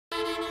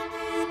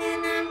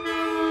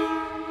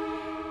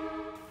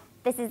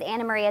This is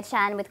Anna Maria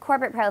Chen with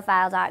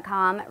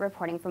CorporateProfile.com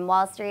reporting from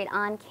Wall Street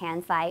on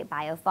Can-Fite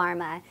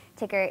BioPharma,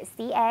 ticker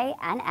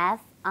CANF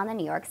on the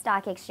New York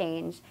Stock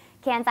Exchange.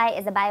 Can-Fite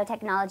is a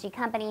biotechnology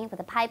company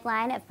with a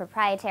pipeline of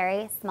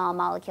proprietary small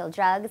molecule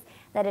drugs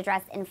that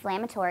address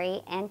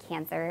inflammatory and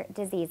cancer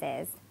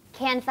diseases.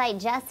 Can-Fite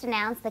just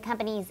announced the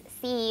company's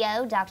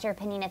CEO, Dr.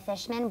 Pnina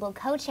Fishman, will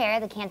co-chair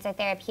the Cancer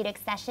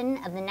Therapeutics session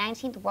of the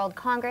 19th World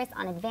Congress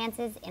on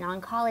Advances in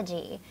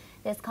Oncology.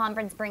 This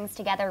conference brings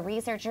together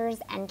researchers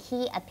and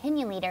key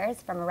opinion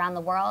leaders from around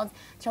the world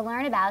to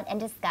learn about and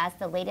discuss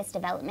the latest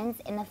developments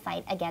in the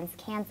fight against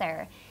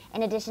cancer.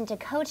 In addition to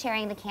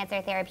co-chairing the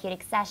Cancer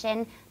Therapeutics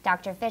session,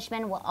 Dr.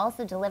 Fishman will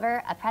also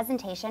deliver a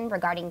presentation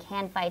regarding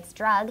Can-Fite's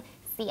drug,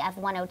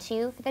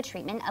 CF102, for the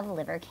treatment of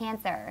liver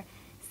cancer.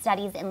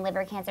 Studies in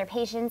liver cancer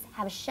patients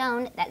have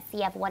shown that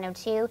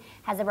CF102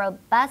 has a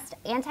robust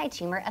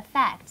anti-tumor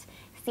effect.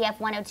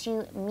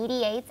 CF102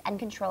 mediates and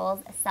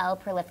controls cell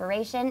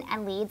proliferation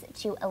and leads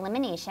to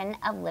elimination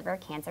of liver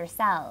cancer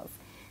cells.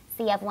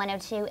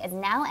 CF102 is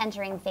now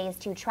entering phase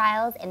 2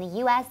 trials in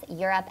the US,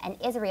 Europe, and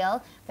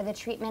Israel for the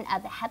treatment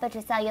of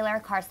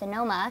hepatocellular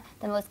carcinoma,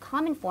 the most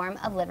common form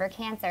of liver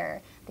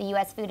cancer. The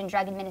US Food and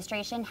Drug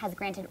Administration has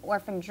granted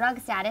orphan drug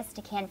status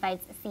to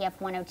Can-Fite's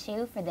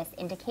CF102 for this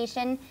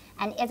indication,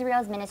 and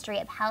Israel's Ministry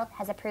of Health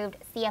has approved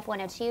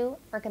CF102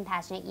 for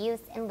compassionate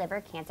use in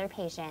liver cancer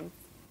patients.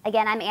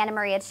 Again, I'm Anna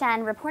Maria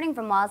Chen reporting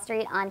from Wall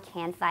Street on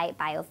Can-Fite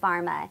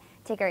BioPharma,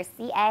 ticker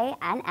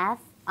CANF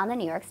on the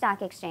New York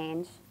Stock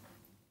Exchange.